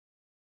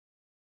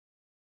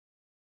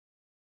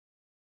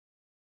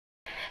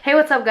Hey,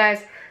 what's up,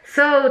 guys?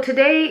 So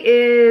today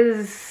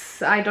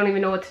is, I don't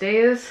even know what today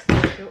is.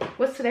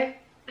 What's today?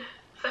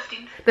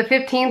 15th. The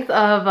 15th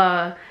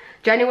of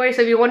January.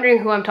 So if you're wondering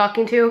who I'm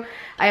talking to,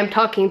 I am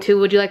talking to,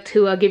 would you like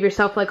to give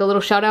yourself like a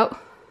little shout out?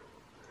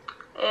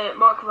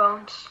 Mark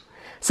Valens.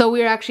 So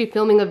we're actually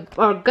filming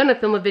gonna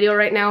film a video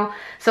right now.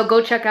 So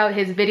go check out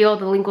his video.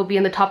 The link will be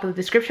in the top of the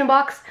description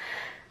box.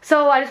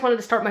 So I just wanted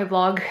to start my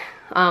vlog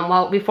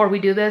before we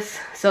do this.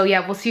 So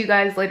yeah, we'll see you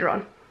guys later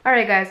on.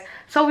 Alright guys,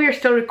 so we are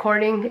still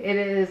recording. It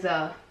is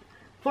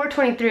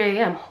 4:23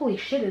 a.m. Holy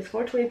shit, it's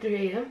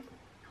 4:23 a.m.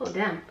 Oh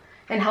damn.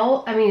 And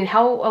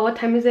what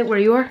time is it where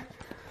you are?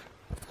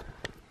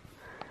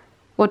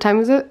 What time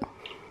is it?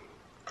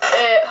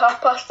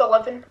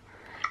 11:30.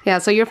 Yeah,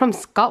 so you're from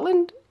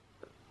Scotland?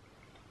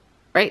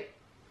 Right?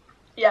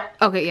 Yeah.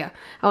 Okay, yeah.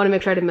 I want to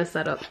make sure I didn't mess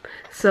that up.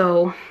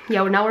 So,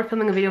 yeah, now we're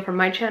filming a video for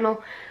my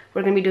channel.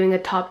 We're going to be doing a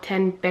top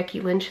 10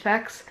 Becky Lynch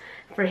facts.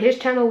 For his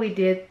channel, we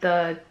did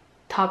the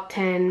top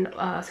 10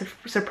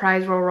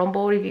 surprise Royal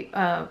Rumble review,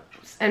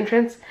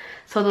 entrance.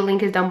 So the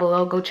link is down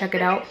below. Go check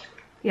it out.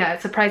 Yeah,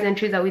 surprise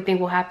entries that we think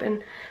will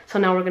happen. So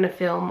now we're going to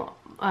film,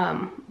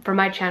 for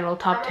my channel,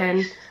 top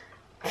 10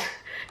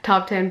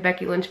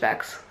 Becky Lynch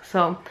facts.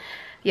 So,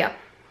 yeah.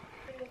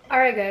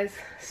 Alright, guys.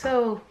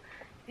 So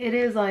it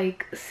is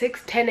like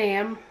 6:10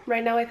 a.m.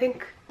 right now, I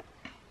think.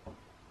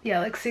 Yeah,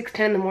 like 6:10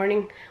 in the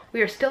morning.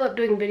 We are still up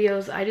doing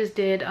videos. I just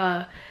did 2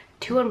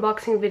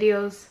 unboxing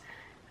videos.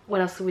 What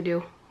else did we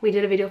do? We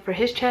did a video for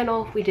his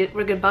channel.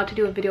 We're about to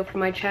do a video for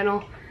my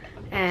channel.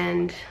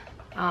 And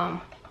I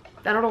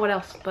don't know what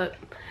else, but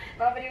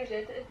My video is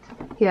edited.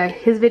 yeah,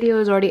 his video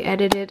is already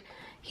edited.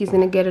 He's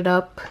gonna get it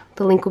up.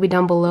 The link will be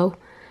down below.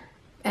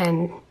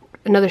 And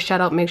another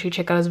shout out, make sure you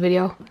check out his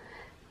video.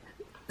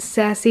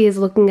 Sassy is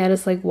looking at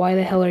us like, why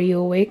the hell are you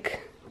awake?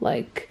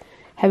 Like,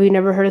 have you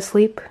never heard of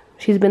sleep?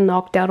 She's been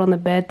knocked out on the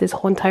bed this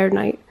whole entire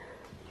night.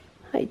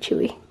 Hi,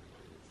 Chewy.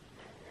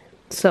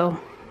 So,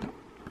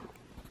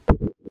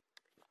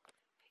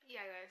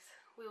 yeah, guys,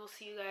 we will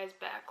see you guys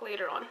back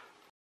later on.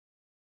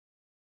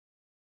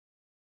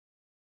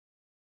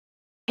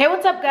 Hey,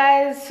 what's up,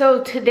 guys?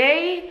 So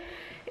today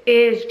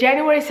is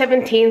January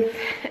 17th,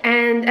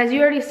 and as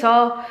you already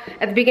saw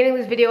at the beginning of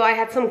this video, I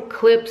had some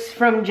clips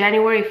from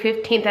January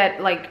 15th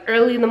at like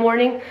early in the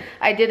morning.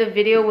 I did a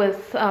video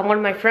with one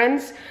of my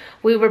friends.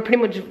 We were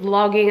pretty much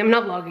vlogging. I'm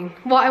not vlogging.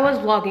 Well, I was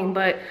vlogging,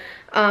 but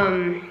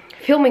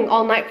filming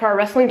all night for our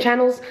wrestling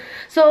channels.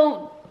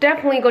 So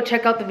definitely go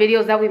check out the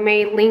videos that we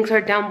made. Links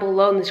are down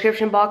below in the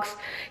description box.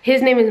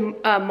 His name is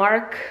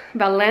Mark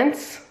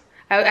Valens.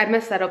 I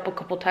messed that up a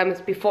couple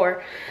times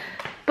before.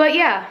 But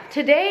yeah,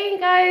 today,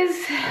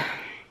 guys,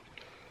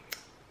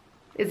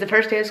 is the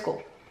first day of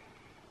school.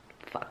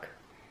 Fuck.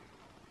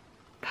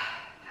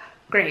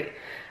 Great.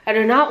 I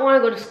do not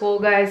want to go to school,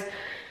 guys.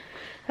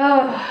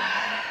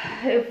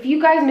 If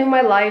you guys knew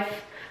my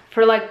life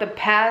for like the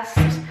past,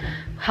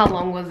 how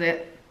long was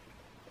it?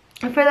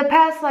 For the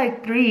past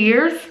like 3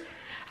 years,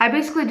 I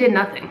basically did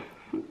nothing.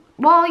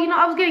 Well, you know,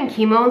 I was getting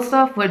chemo and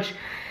stuff, which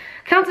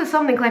counts as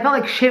something because I felt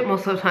like shit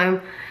most of the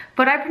time.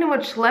 But I pretty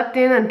much slept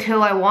in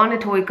until I wanted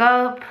to wake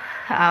up.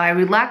 I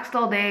relaxed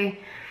all day,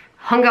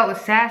 hung out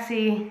with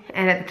Sassy,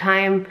 and at the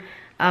time,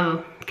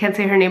 can't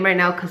say her name right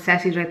now because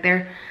Sassy's right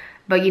there,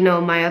 but you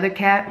know, my other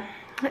cat.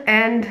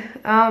 And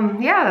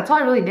yeah, that's all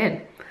I really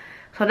did.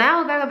 So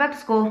now I gotta go back to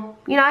school.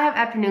 You know, I have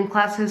afternoon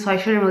classes, so I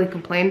shouldn't really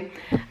complain.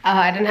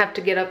 I didn't have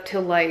to get up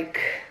till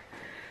like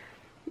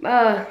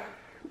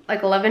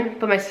 11,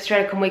 but my sister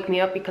had to come wake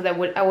me up because I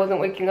wasn't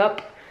waking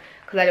up.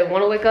 Because I didn't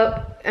want to wake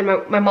up, and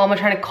my mom was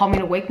trying to call me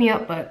to wake me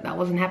up, but that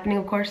wasn't happening,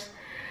 of course.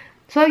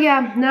 So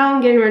yeah, now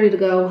I'm getting ready to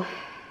go.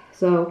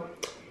 So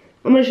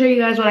I'm going to show you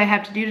guys what I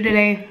have to do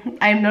today.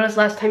 I noticed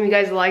last time you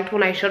guys liked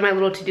when I showed my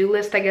little to-do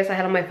list, I guess I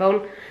had on my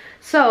phone.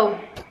 So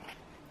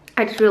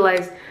I just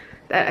realized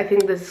that I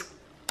think this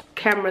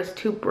camera is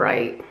too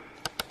bright.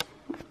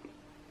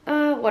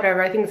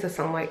 Whatever, I think it's the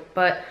sunlight.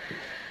 But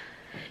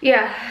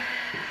yeah,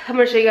 I'm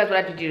going to show you guys what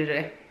I have to do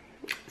today.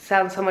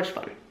 Sounds so much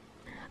fun.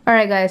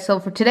 Alright guys, so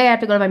for today I have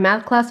to go to my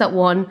math class at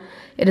 1.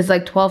 It is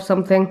like 12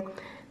 something.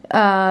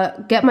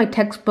 Get my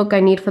textbook I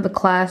need for the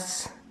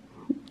class.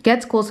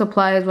 Get school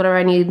supplies, whatever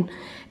I need.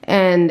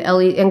 And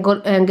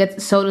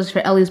get sodas for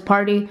Ellie's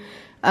party.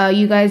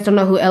 You guys don't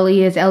know who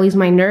Ellie is. Ellie's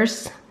my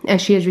nurse, and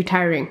she is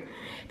retiring.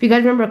 If you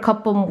guys remember a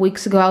couple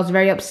weeks ago, I was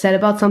very upset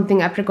about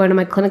something after going to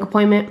my clinic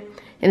appointment.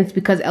 And it's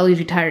because Ellie's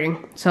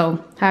retiring.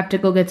 So I have to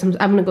go get some,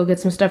 I'm gonna go get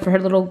some stuff for her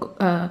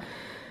little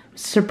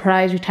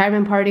surprise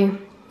retirement party,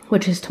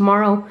 which is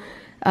tomorrow.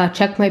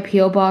 Check my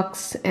P.O.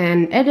 box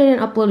and edit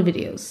and upload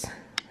videos.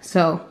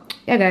 So,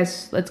 yeah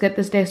guys, let's get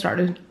this day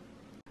started.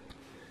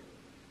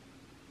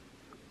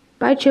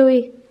 Bye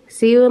Chewy.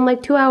 See you in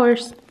like 2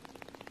 hours.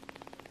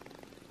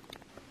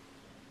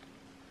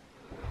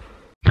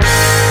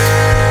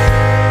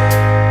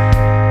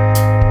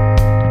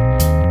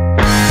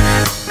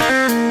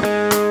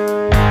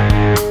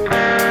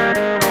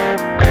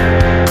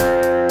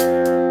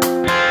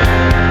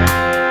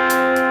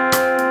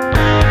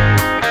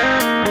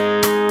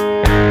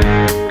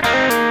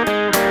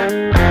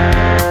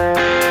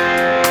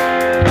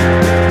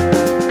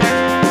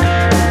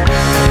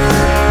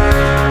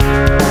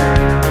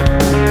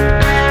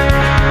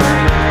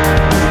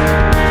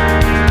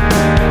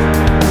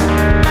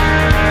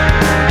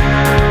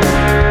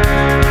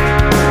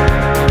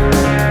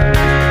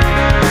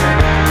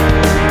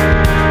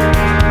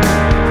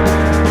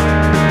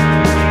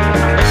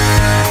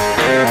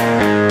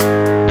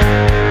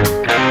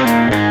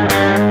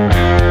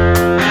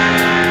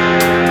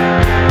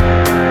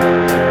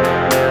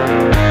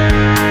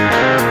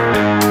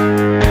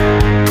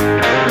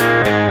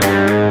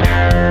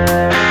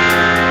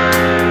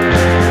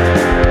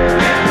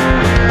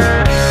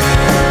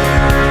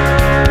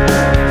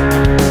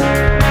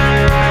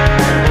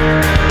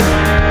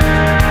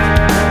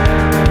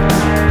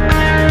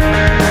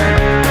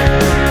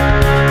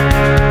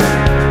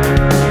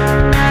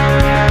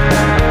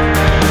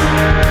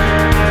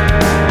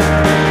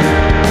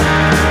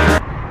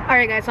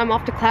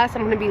 off to class.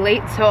 I'm gonna be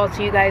late, so I'll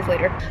see you guys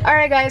later.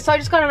 Alright guys, so I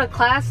just got out of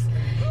class.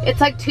 It's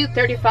like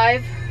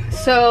 2:35.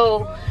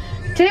 So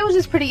today was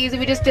just pretty easy.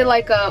 We just did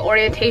like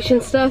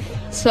orientation stuff.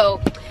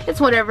 So it's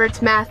whatever,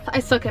 it's math. I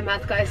suck at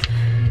math, guys.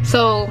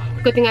 So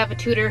good thing I have a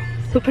tutor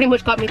who pretty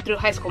much got me through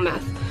high school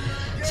math.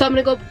 So I'm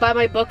gonna go buy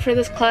my book for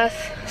this class.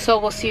 So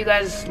we'll see you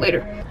guys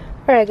later.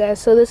 Alright guys,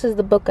 so this is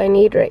the book I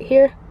need right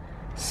here.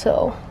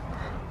 So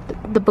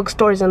the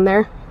bookstore's in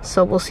there.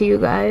 So we'll see you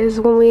guys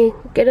when we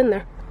get in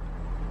there.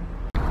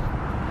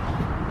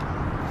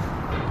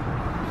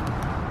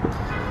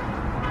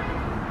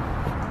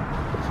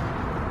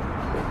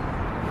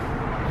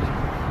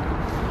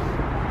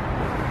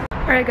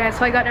 Alright guys,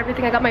 so I got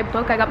everything. I got my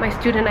book, I got my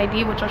student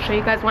ID, which I'll show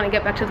you guys when I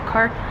get back to the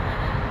car.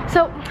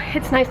 So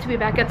it's nice to be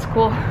back at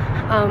school.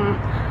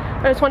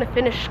 I just want to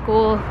finish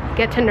school,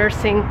 get to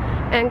nursing,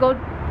 and go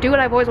do what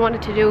I've always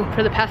wanted to do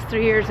for the past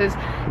 3 years, is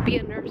be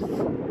a nurse,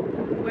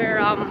 where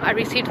I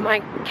received my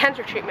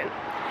cancer treatment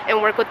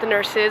and work with the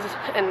nurses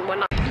and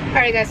whatnot.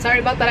 Alright guys, sorry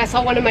about that. I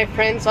saw one of my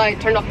friends, so I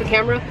turned off the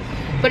camera.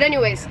 But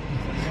anyways,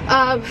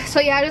 so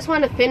yeah, I just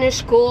want to finish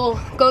school,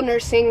 go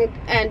nursing,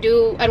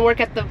 and work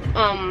at the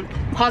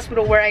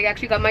hospital where I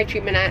actually got my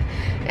treatment at,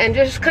 and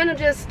just kind of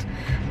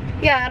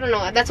yeah, I don't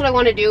know, that's what I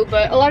want to do.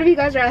 But a lot of you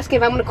guys are asking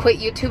if I'm going to quit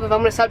YouTube, if I'm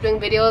going to stop doing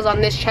videos on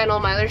this channel,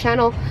 my other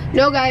channel.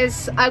 No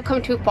guys, I've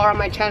come too far on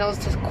my channels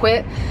to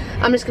quit.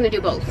 I'm just going to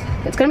do both.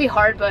 It's going to be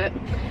hard, but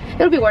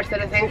it'll be worth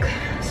it, I think.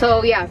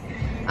 So yeah,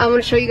 I'm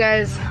going to show you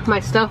guys my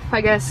stuff,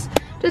 I guess.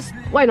 Just,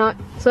 why not?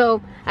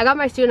 So I got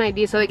my student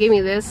ID, so they gave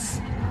me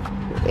this.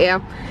 Yeah.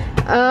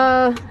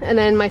 And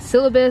then my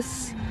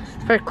syllabus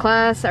for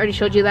class, I already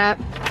showed you that.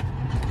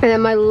 And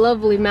then my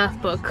lovely math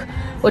book,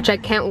 which I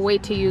can't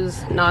wait to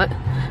use. Not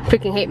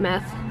freaking hate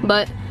math,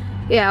 but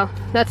yeah,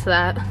 that's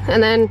that.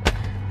 And then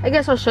I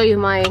guess I'll show you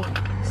my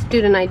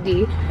student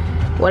ID,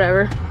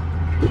 whatever.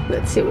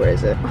 Let's see, where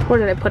is it? Where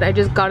did I put it? I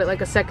just got it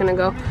like a second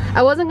ago.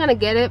 I wasn't gonna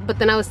get it, but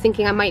then I was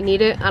thinking I might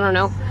need it. I don't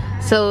know.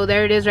 So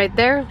there it is right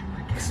there.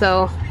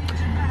 So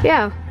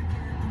yeah,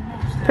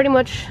 pretty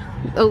much.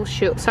 Oh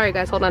shoot, sorry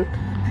guys, hold on.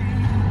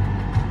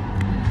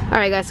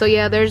 Alright guys, so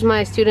yeah, there's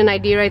my student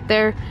ID right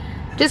there.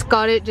 Just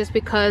got it just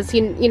because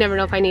you never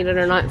know if I need it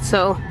or not.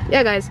 So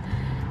yeah guys,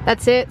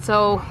 that's it.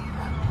 So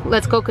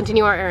let's go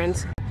continue our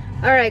errands.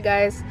 Alright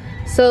guys,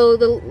 so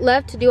the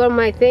left to do on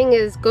my thing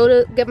is go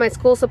to get my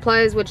school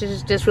supplies, which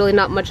is just really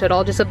not much at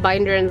all, just a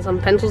binder and some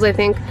pencils I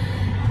think,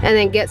 and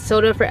then get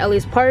soda for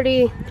Ellie's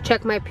party,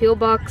 check my P.O.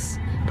 box,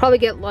 probably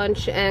get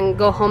lunch, and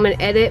go home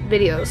and edit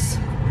videos.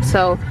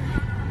 So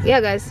yeah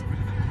guys.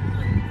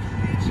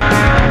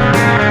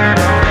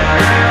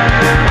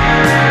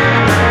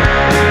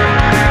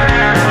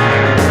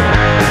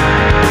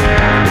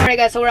 Alright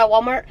guys, so we're at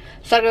Walmart,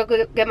 so I'm gonna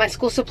go get my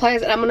school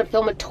supplies, and I'm gonna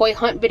film a toy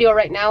hunt video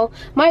right now.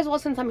 Might as well,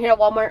 since I'm here at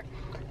Walmart.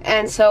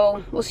 And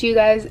so we'll see you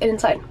guys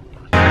inside.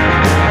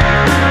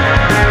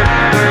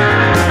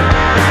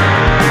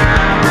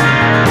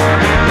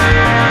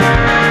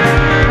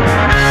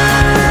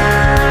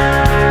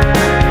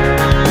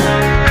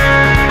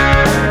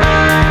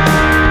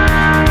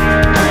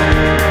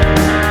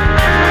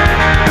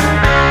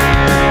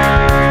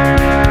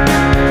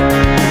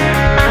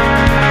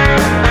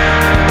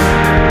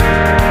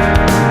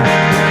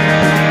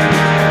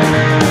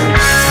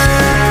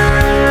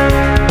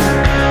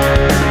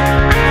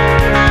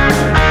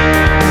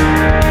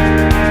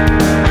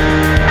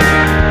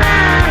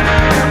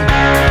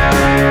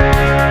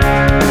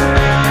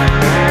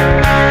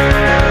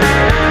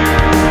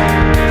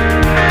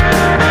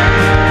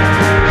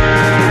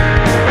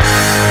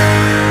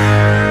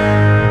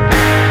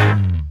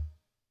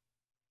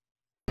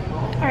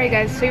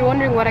 Alright guys, so you're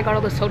wondering what I got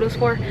all the sodas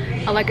for.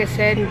 Like I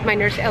said, my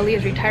nurse Ellie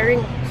is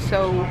retiring,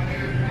 so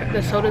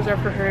the sodas are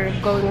for her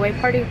going away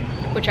party,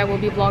 which I will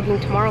be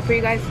vlogging tomorrow for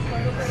you guys.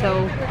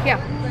 So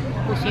yeah,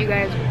 we'll see you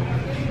guys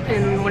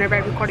in whenever I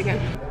record again.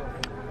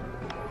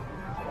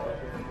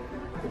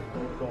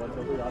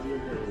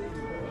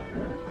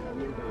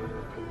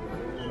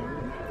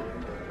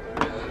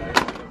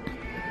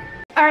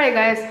 Alright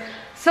guys,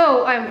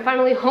 so I'm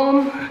finally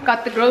home,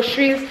 got the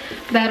groceries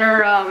that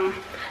are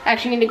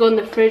actually need to go in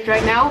the fridge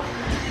right now.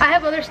 I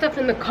have other stuff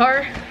in the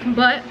car,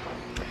 but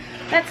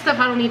that stuff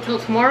I don't need till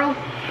tomorrow.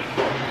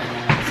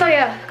 So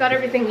yeah, got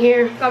everything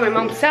here. Got my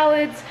mom's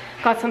salads,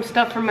 got some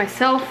stuff for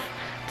myself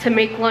to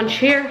make lunch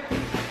here.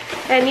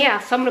 And yeah,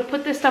 so I'm gonna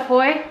put this stuff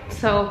away.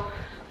 So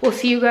we'll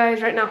see you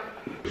guys right now.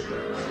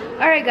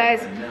 Alright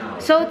guys,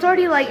 so it's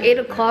already like 8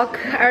 o'clock.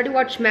 I already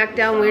watched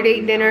SmackDown, we already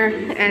ate dinner,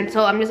 and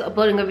so I'm just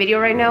uploading a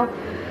video right now.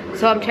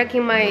 So I'm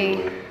checking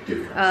my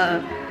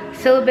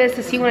syllabus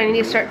to see when I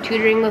need to start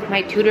tutoring with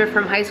my tutor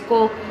from high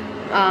school.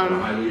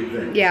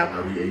 Yeah,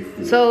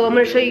 so I'm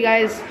gonna show you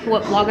guys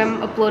what vlog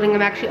I'm uploading.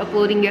 I'm actually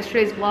uploading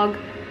yesterday's vlog,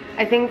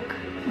 I think,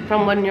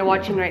 from when you're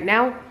watching right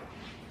now.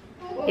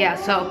 Yeah,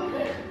 so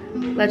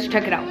let's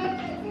check it out.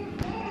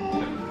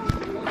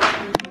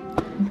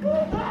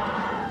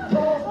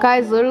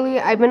 Guys, literally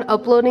I've been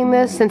uploading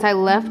this since I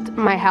left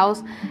my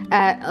house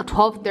at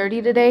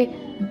 12:30 today.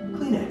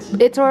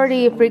 It's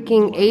already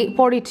freaking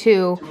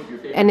 8:42.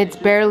 and it's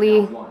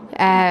barely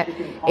at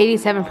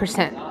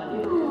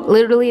 87%.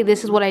 Literally,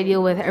 this is what I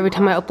deal with every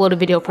time I upload a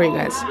video for you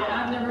guys.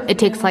 It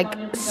takes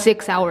like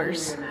 6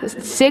 hours.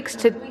 6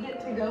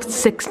 to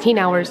 16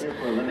 hours.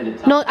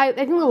 No, I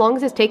think the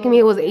longest it's taken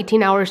me was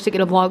 18 hours to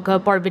get a vlog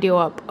up or a video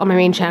up on my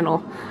main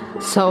channel.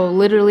 So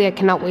literally, I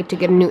cannot wait to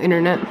get a new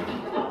internet.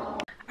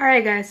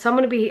 Alright guys, so I'm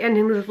going to be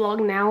ending this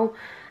vlog now.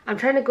 I'm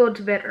trying to go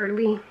to bed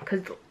early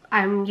because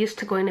I'm used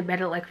to going to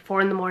bed at like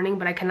 4 in the morning,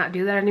 but I cannot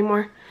do that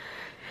anymore.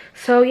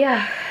 So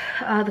yeah,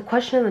 the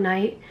question of the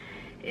night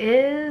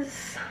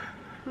is,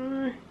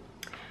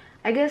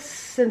 I guess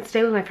since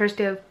today was my first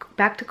day of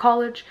back to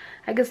college,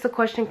 I guess the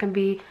question can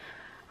be,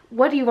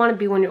 what do you want to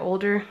be when you're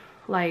older?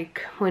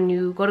 Like, when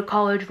you go to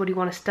college, what do you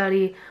want to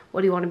study?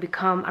 What do you want to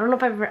become? I don't know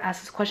if I've ever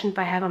asked this question. If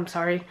I have, I'm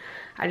sorry.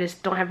 I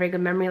just don't have very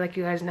good memory like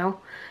you guys know.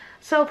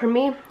 So for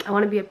me, I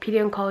want to be a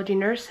pedi-oncology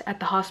nurse at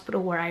the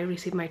hospital where I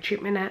receive my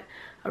treatment at.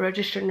 A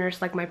registered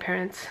nurse like my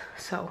parents.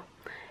 So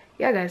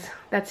yeah guys,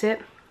 that's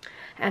it.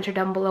 Answer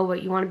down below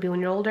what you want to be when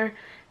you're older.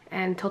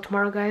 And until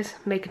tomorrow guys,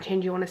 make a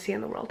change you want to see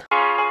in the world.